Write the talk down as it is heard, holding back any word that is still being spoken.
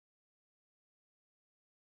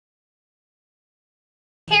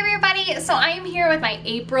Hi, so I am here with my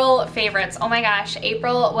April favorites. Oh my gosh,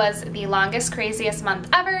 April was the longest, craziest month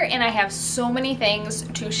ever, and I have so many things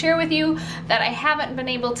to share with you that I haven't been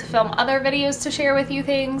able to film other videos to share with you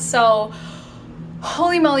things, so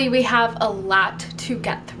holy moly, we have a lot to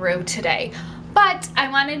get through today. But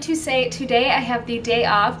I wanted to say today I have the day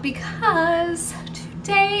off because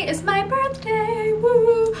today is my birthday,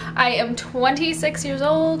 woo! I am 26 years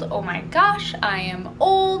old. Oh my gosh, I am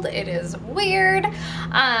old. It is weird.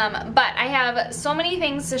 But I have so many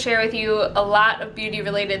things to share with you, a lot of beauty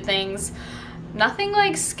related things. Nothing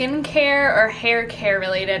like skincare or hair care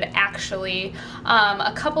related, actually.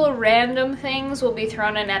 A couple of random things will be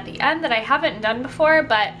thrown in at the end that I haven't done before,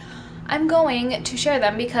 but I'm going to share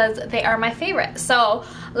them because they are my favorite. So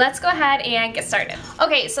let's go ahead and get started.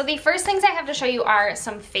 Okay, so the first things I have to show you are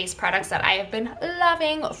some face products that I have been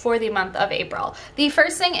loving for the month of April. The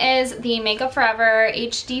first thing is the Makeup Forever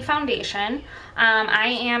HD Foundation. I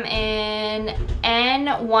am in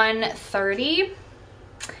N130,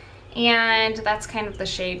 and that's kind of the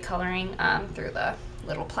shade coloring through the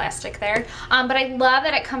little plastic there, but I love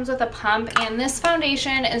that it comes with a pump, and this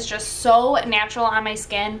foundation is just so natural on my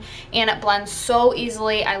skin and it blends so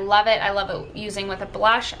easily. I love it. I love it using with a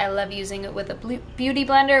blush. I love using it with a beauty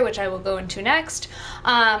blender, which I will go into next.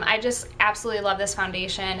 I just absolutely love this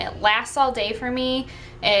foundation. It lasts all day for me.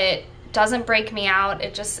 It doesn't break me out.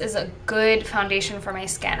 It just is a good foundation for my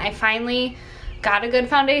skin. I finally got a good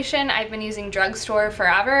foundation. I've been using drugstore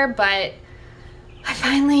forever, but I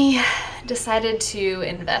finally decided to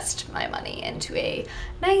invest my money into a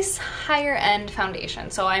nice higher end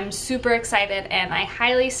foundation. So I'm super excited, and I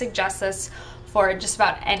highly suggest this for just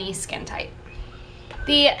about any skin type.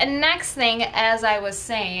 The next thing, as I was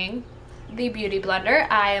saying, the beauty blender.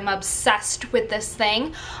 I am obsessed with this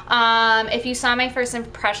thing. If you saw my first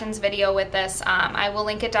impressions video with this, I will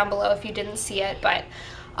link it down below if you didn't see it, but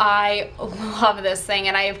I love this thing,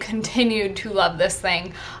 and I have continued to love this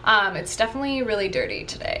thing. It's definitely really dirty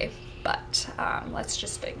today, but let's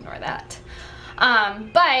just ignore that.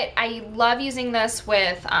 But I love using this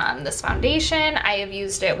with this foundation. I have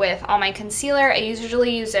used it with all my concealer. I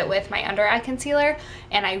usually use it with my under eye concealer,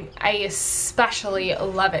 and I especially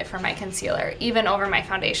love it for my concealer, even over my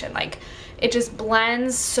foundation. Like, it just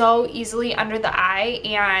blends so easily under the eye,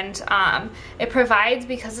 and it provides,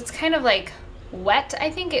 because it's kind of like wet, I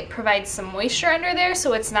think it provides some moisture under there,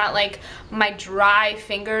 so it's not like my dry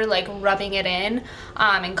finger like rubbing it in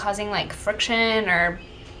and causing like friction or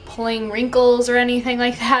pulling wrinkles or anything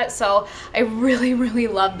like that. So I really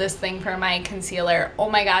love this thing for my concealer. Oh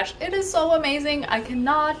my gosh, it is so amazing. I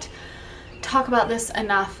cannot talk about this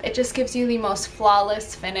enough. It just gives you the most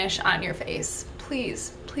flawless finish on your face.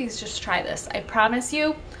 Please just try this. I promise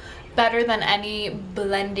you, better than any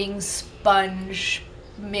blending sponge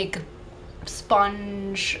makeup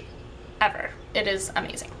sponge ever. It is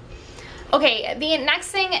amazing. Okay, the next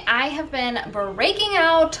thing, I have been breaking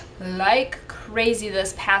out like crazy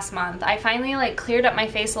this past month. I finally like cleared up my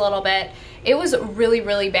face a little bit. It was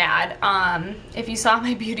really bad. If you saw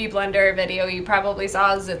my beauty blender video, you probably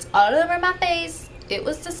saw it's all over my face. It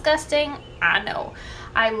was disgusting. I know.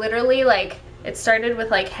 I literally, like, it started with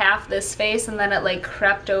like half this face, and then it like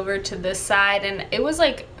crept over to this side, and it was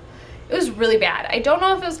like, it was really bad. I don't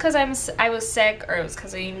know if it was because I was sick, or it was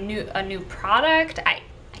because of a new product. I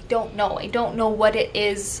don't know. I don't know what it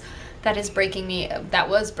is that was breaking me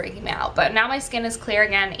out. But now my skin is clear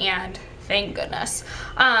again, and thank goodness.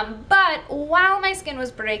 But while my skin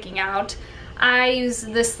was breaking out, I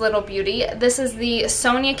used this little beauty. This is the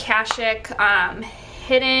Sonia Kashuk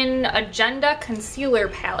Hidden Agenda Concealer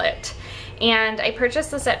Palette. And I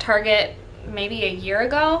purchased this at Target maybe a year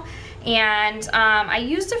ago. And I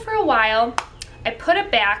used it for a while. I put it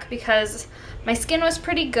back because my skin was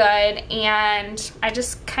pretty good, and I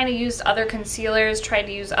just kind of used other concealers, tried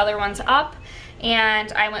to use other ones up,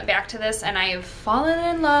 and I went back to this, and I have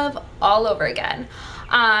fallen in love all over again.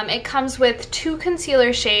 It comes with two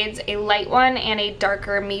concealer shades, a light one and a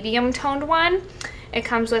darker medium toned one. It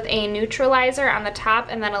comes with a neutralizer on the top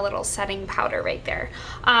and then a little setting powder right there.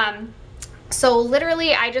 So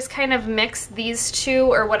literally, I just kind of mix these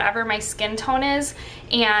two, or whatever my skin tone is,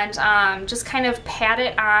 and just kind of pat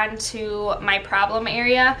it onto my problem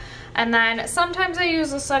area. And then sometimes I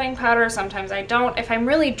use a setting powder, sometimes I don't. If I'm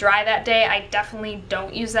really dry that day, I definitely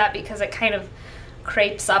don't use that because it kind of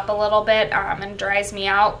crepes up a little bit and dries me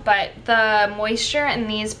out. But the moisture in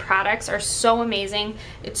these products are so amazing.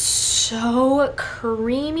 It's so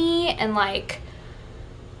creamy and like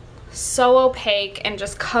so opaque and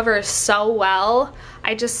just covers so well.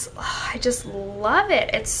 I just love it.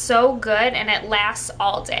 It's so good and it lasts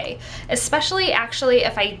all day. Especially actually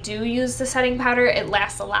if I do use the setting powder, it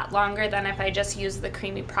lasts a lot longer than if I just use the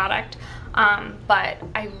creamy product. But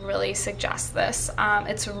I really suggest this.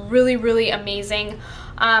 It's really, really amazing.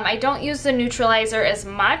 I don't use the neutralizer as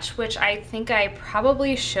much, which I think I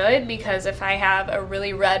probably should, because if I have a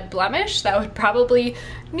really red blemish, that would probably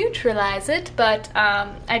neutralize it. But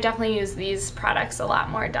I definitely use these products a lot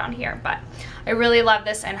more down here. But I really love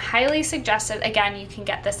this and highly suggest it. Again, you can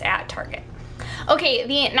get this at Target. Okay,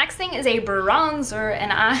 the next thing is a bronzer,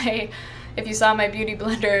 and if you saw my beauty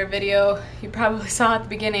blender video, you probably saw at the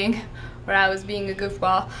beginning where I was being a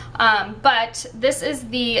goofball. But this is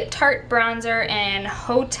the Tarte bronzer in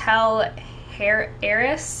Hotel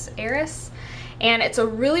Eris, and it's a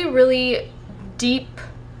really, really deep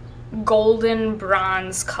golden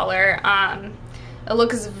bronze color. It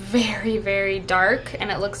looks very, very dark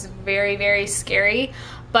and it looks very, very scary,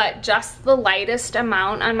 but just the lightest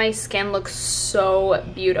amount on my skin looks so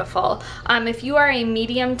beautiful. If you are a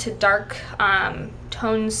medium to dark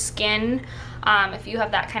toned skin, if you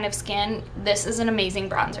have that kind of skin, this is an amazing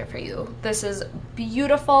bronzer for you. This is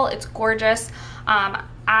beautiful, it's gorgeous.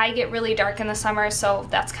 I get really dark in the summer, so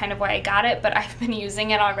that's kind of why I got it, but I've been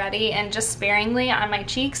using it already and just sparingly on my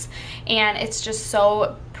cheeks, and it's just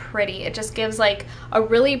so pretty. It just gives like a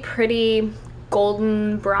really pretty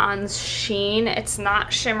golden bronze sheen. It's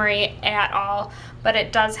not shimmery at all, but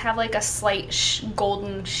it does have like a slight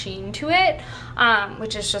golden sheen to it,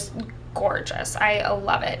 which is just gorgeous. I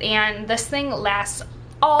love it, and this thing lasts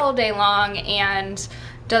all day long and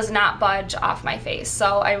does not budge off my face.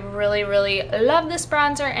 So I really, really love this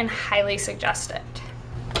bronzer and highly suggest it.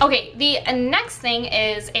 Okay, the next thing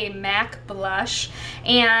is a MAC blush,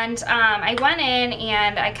 and I went in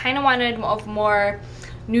and I kind of wanted a more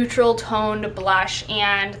neutral toned blush,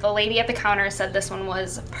 and the lady at the counter said this one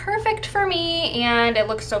was perfect for me and it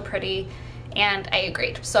looks so pretty, and I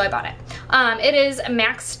agreed, so I bought it. It is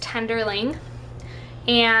MAC's Tenderling,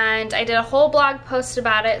 and I did a whole blog post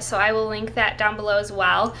about it, so I will link that down below as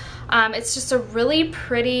well. It's just a really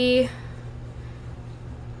pretty,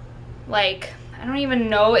 like, I don't even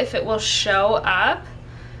know if it will show up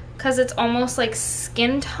because it's almost like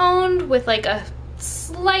skin toned with like a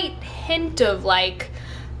slight hint of like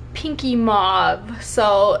pinky mauve.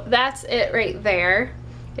 So that's it right there,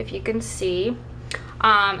 if you can see.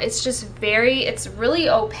 It's just it's really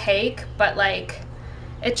opaque, but like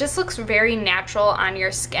it just looks very natural on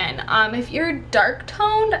your skin. If you're dark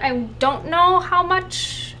toned, I don't know how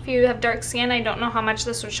much, if you have dark skin, I don't know how much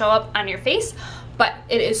this would show up on your face, but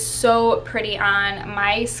it is so pretty on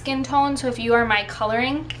my skin tone. So if you are my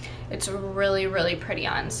coloring, it's really, really pretty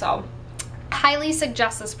on. So highly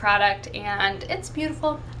suggest this product, and it's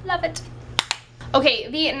beautiful. Love it.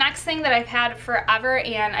 Okay, the next thing that I've had forever,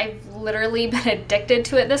 and I've literally been addicted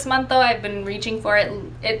to it this month though, I've been reaching for it,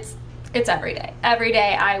 it's every day. Every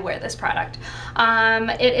day I wear this product.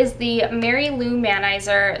 It is the Mary Lou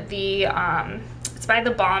Manizer, it's by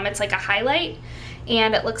The Balm. It's like a highlight,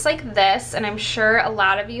 and it looks like this, and I'm sure a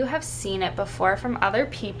lot of you have seen it before from other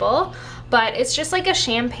people, but it's just like a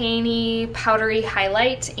champagne-y, powdery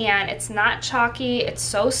highlight, and it's not chalky, it's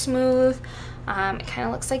so smooth. It kind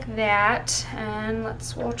of looks like that, and let's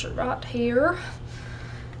swatch it right here.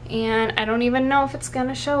 And I don't even know if it's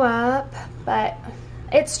gonna show up, but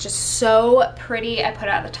it's just so pretty. I put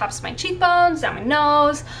it on the tops of my cheekbones, down my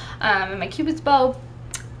nose, and my cupid's bow.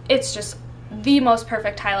 It's just the most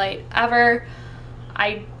perfect highlight ever.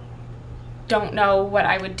 I don't know what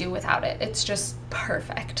I would do without it. It's just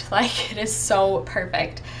perfect. Like, it is so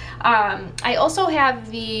perfect. I also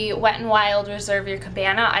have the Wet n Wild Reserve Your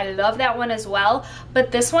Cabana. I love that one as well,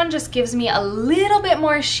 but this one just gives me a little bit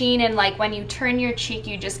more sheen, and like when you turn your cheek,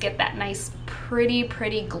 you just get that nice pretty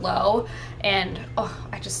glow. And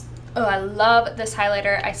I love this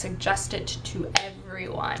highlighter. I suggest it to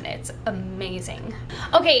everyone. It's amazing.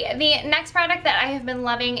 Okay, the next product that I have been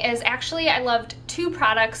loving is, actually I loved two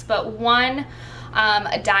products, but one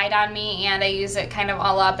died on me and I used it kind of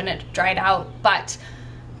all up and it dried out, but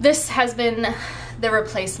this has been the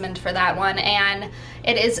replacement for that one, and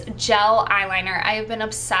it is gel eyeliner. I have been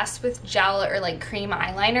obsessed with gel or like cream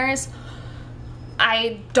eyeliners.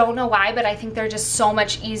 I don't know why, but I think they're just so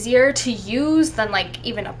much easier to use than like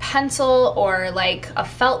even a pencil or like a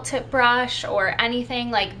felt tip brush or anything.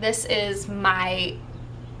 Like, this is my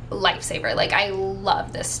lifesaver. Like, I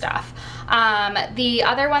love this stuff. The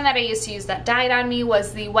other one that I used to use that died on me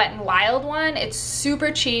was the Wet n Wild one. It's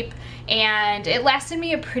super cheap and it lasted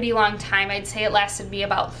me a pretty long time. I'd say it lasted me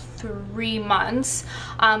about 3 months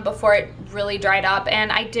before it really dried up,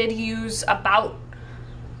 and I did use about,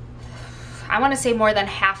 I want to say more than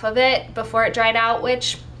half of it before it dried out,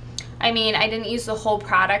 which, I mean, I didn't use the whole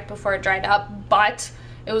product before it dried up, but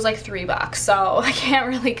it was like $3, so I can't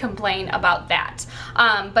really complain about that.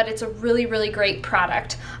 But it's a really, really great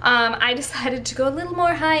product. I decided to go a little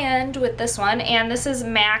more high-end with this one, and this is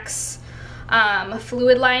MAC's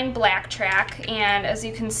Fluid Line Black Track, and as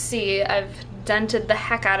you can see, I've dented the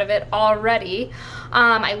heck out of it already.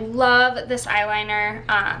 I love this eyeliner.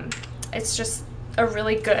 It's just a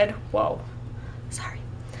really good,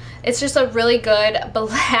 it's just a really good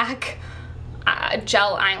black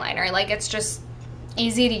gel eyeliner. Like, it's just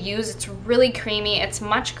easy to use. It's really creamy. It's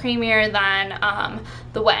much creamier than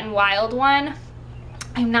the Wet n Wild one.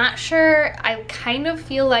 I'm not sure. I kind of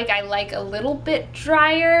feel like I like a little bit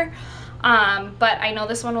drier, but I know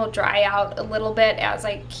this one will dry out a little bit as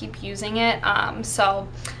I keep using it. So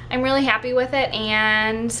I'm really happy with it,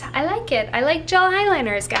 and I like it. I like gel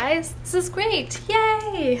eyeliners, guys. This is great.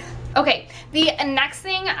 Yay! Okay, the next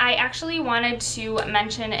thing I actually wanted to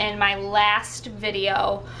mention in my last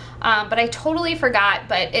video, but I totally forgot,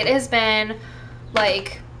 but it has been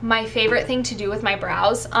like my favorite thing to do with my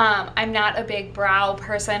brows. I'm not a big brow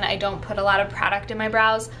person. I don't put a lot of product in my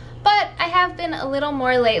brows, but I have been a little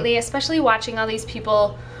more lately, especially watching all these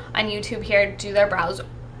people on YouTube here do their brows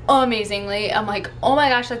amazingly. I'm like, oh my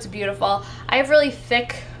gosh, that's beautiful. I have really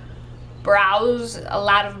thick brows, a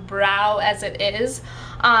lot of brow as it is,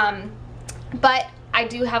 but I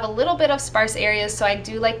do have a little bit of sparse areas, so I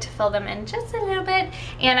do like to fill them in just a little bit.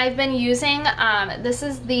 And I've been using, this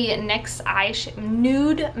is the NYX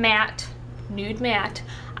Nude Matte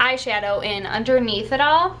eyeshadow in Underneath It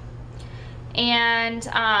All, and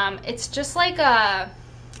it's just like a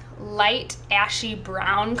light ashy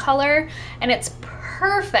brown color, and it's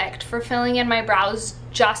perfect for filling in my brows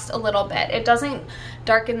just a little bit. It doesn't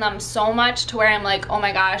darken them so much to where I'm like, oh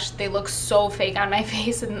my gosh, they look so fake on my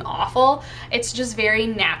face and awful. It's just very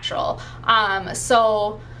natural.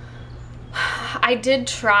 So I did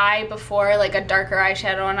try before like a darker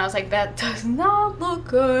eyeshadow, and I was like, that does not look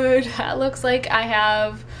good. That looks like I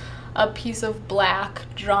have a piece of black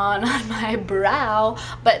drawn on my brow.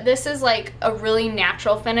 But this is like a really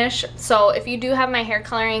natural finish. So if you do have my hair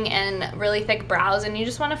coloring and really thick brows and you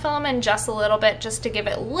just want to fill them in just a little bit just to give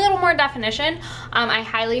it a little more definition, I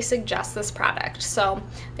highly suggest this product. So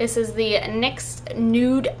this is the NYX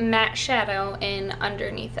Nude Matte Shadow in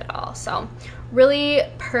Underneath It All. So really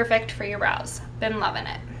perfect for your brows. Been loving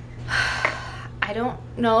it. I don't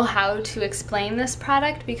know how to explain this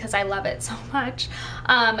product because I love it so much.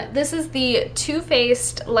 This is the Too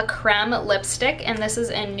Faced La Creme lipstick, and this is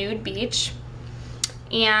in Nude Beach.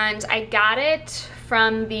 And I got it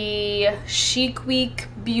from the Chic Week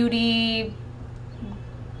Beauty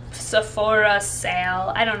Sephora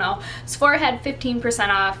sale. I don't know. Sephora had 15%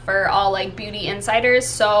 off for all like beauty insiders,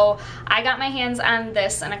 so I got my hands on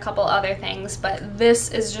this and a couple other things, but this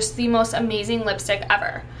is just the most amazing lipstick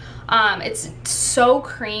ever. It's so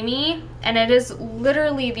creamy, and it is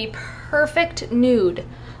literally the perfect nude.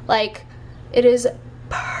 Like, it is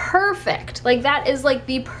perfect. Like, that is like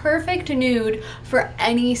the perfect nude for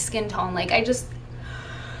any skin tone. Like, I just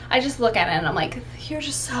look at it and I'm like, you're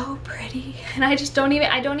just so pretty. And I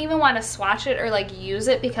don't even want to swatch it or like use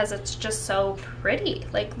it because it's just so pretty.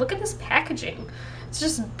 Like, look at this packaging. It's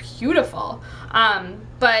just beautiful.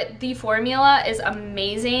 But the formula is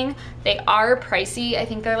amazing. They are pricey. I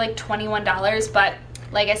think they're like $21, but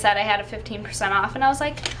like I said, I had a 15% off, and I was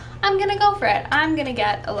like, I'm gonna go for it. I'm gonna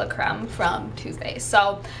get a La Creme from Too Faced.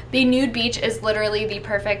 So the Nude Beach is literally the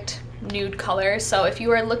perfect nude color. So if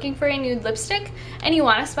you are looking for a nude lipstick and you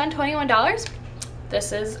want to spend $21,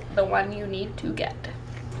 this is the one you need to get.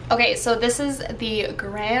 Okay, so this is the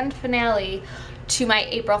grand finale to my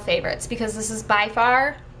April favorites, because this is by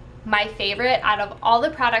far my favorite out of all the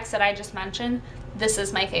products that I just mentioned. This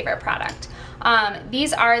is my favorite product.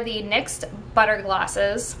 These are the NYX Butter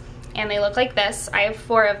Glosses, and they look like this. I have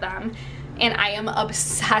 4 of them, and I am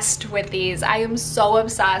obsessed with these. I am so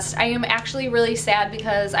obsessed. I am actually really sad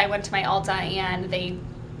because I went to my Ulta and they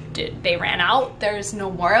ran out. There's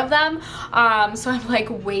no more of them. So I'm like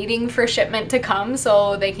waiting for shipment to come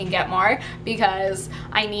so they can get more, because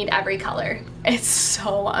I need every color. It's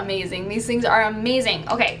so amazing. These things are amazing.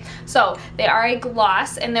 Okay, so they are a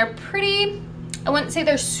gloss, and they're pretty, I wouldn't say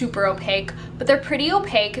they're super opaque, but they're pretty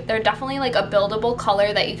opaque. They're definitely like a buildable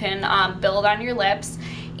color that you can build on your lips,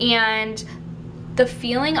 and the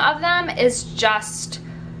feeling of them is just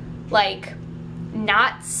like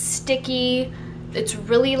not sticky. It's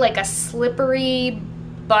really like a slippery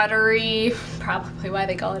buttery, probably why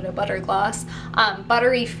they call it a butter gloss,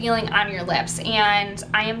 buttery feeling on your lips. And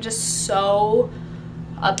I am just so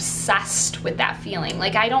obsessed with that feeling.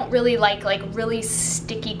 Like, I don't really like really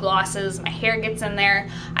sticky glosses. My hair gets in there.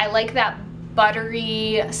 I like that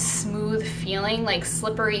buttery, smooth feeling, like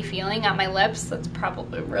slippery feeling on my lips. That's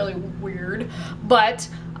probably really weird, but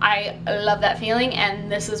I love that feeling, and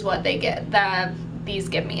this is what they get, these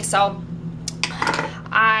give me. So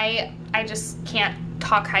I just can't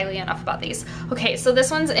talk highly enough about these. Okay, so this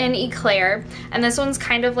one's in Eclair, and this one's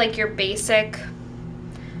kind of like your basic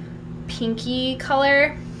pinky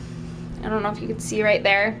color. I don't know if you can see right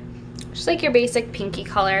there. Just like your basic pinky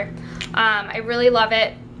color. I really love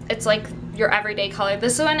it. It's like your everyday color.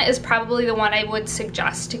 This one is probably the one I would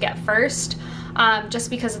suggest to get first, just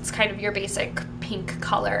because it's kind of your basic pink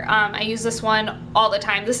color. I use this one all the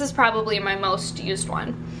time. This is probably my most used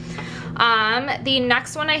one. The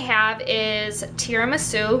next one I have is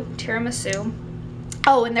tiramisu.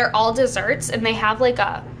 Oh, and they're all desserts, and they have like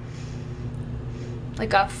a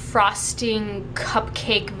frosting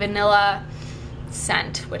cupcake vanilla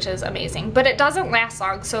scent, which is amazing, but it doesn't last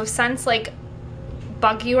long. So if scents like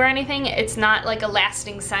bug you or anything, it's not like a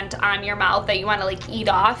lasting scent on your mouth that you want to like eat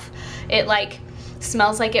off. It like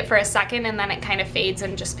smells like it for a second, and then it kind of fades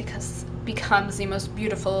and just becomes the most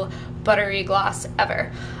beautiful buttery gloss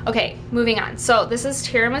ever. Okay, moving on. So this is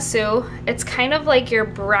tiramisu. It's kind of like your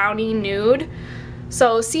brownie nude.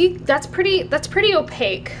 So see, that's pretty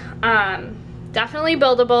opaque. Definitely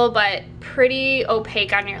buildable, but pretty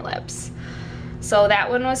opaque on your lips. So that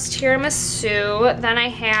one was tiramisu. Then I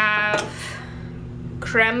have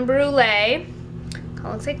creme brulee. It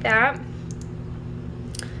looks like that.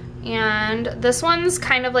 And this one's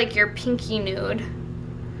kind of like your pinky nude.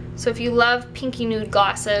 So if you love pinky nude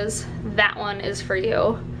glosses, that one is for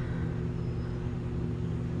you.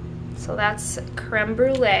 So that's creme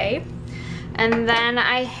brulee. And then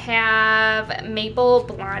I have maple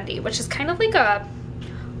blondie, which is kind of like a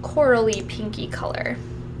corally pinky color.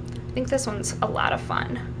 I think this one's a lot of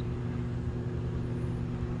fun.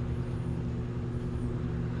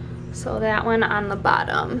 So that one on the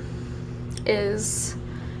bottom is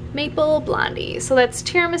maple blondie. So that's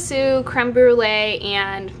tiramisu, creme brulee,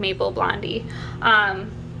 and maple blondie.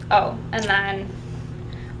 Oh, and then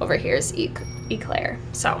over here is Eclair.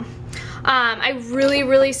 So I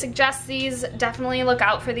really suggest these. Definitely look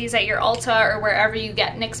out for these at your Ulta or wherever you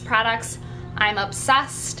get NYX products. I'm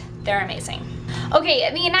obsessed. They're amazing.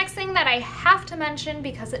 Okay, the next thing that I have to mention,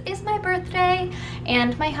 because it is my birthday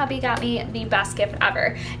and my hubby got me the best gift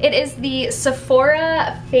ever. It is the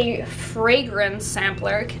Sephora fragrance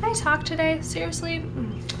sampler. Can I talk today? Seriously?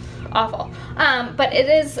 Awful. But it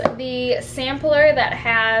is the sampler that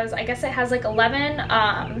has, I guess it has like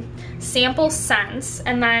 11 sample scents,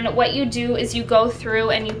 and then what you do is you go through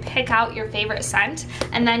and you pick out your favorite scent,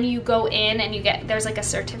 and then you go in and you get, there's like a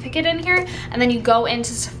certificate in here, and then you go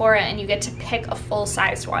into Sephora and you get to pick a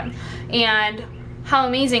full-sized one. And how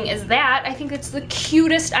amazing is that? I think it's the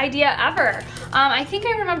cutest idea ever. I think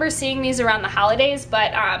I remember seeing these around the holidays,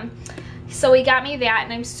 but so he got me that,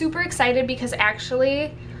 and I'm super excited because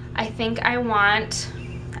actually I think I want,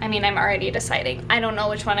 I mean, I'm already deciding. I don't know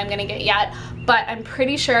which one I'm gonna get yet, but I'm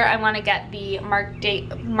pretty sure I wanna get the Marc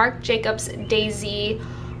Jacobs Daisy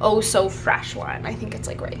Oh So Fresh one. I think it's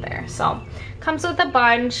like right there. So, comes with a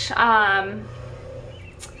bunch,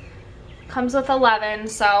 comes with 11,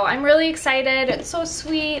 so I'm really excited. It's so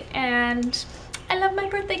sweet, and I love my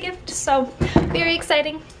birthday gift, so very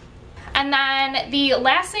exciting. And then the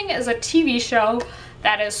last thing is a TV show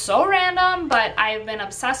that is so random, but I've been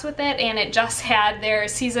obsessed with it, and it just had their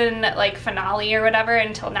season like finale or whatever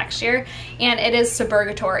until next year, and it is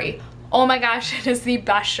Suburgatory. Oh my gosh, it is the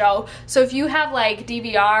best show. So if you have like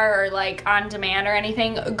DVR or like on demand or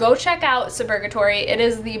anything, go check out Suburgatory. It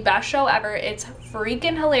is the best show ever. It's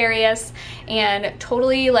freaking hilarious and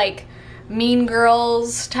totally like Mean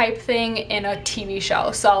Girls type thing in a TV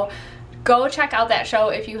show. So go check out that show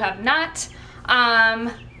if you have not.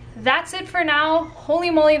 That's it for now.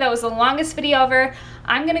 Holy moly, that was the longest video ever.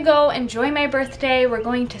 I'm gonna go enjoy my birthday. We're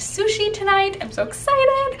going to sushi tonight. I'm so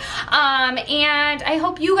excited. And I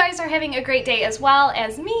hope you guys are having a great day as well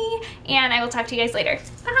as me, and I will talk to you guys later.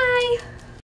 Bye.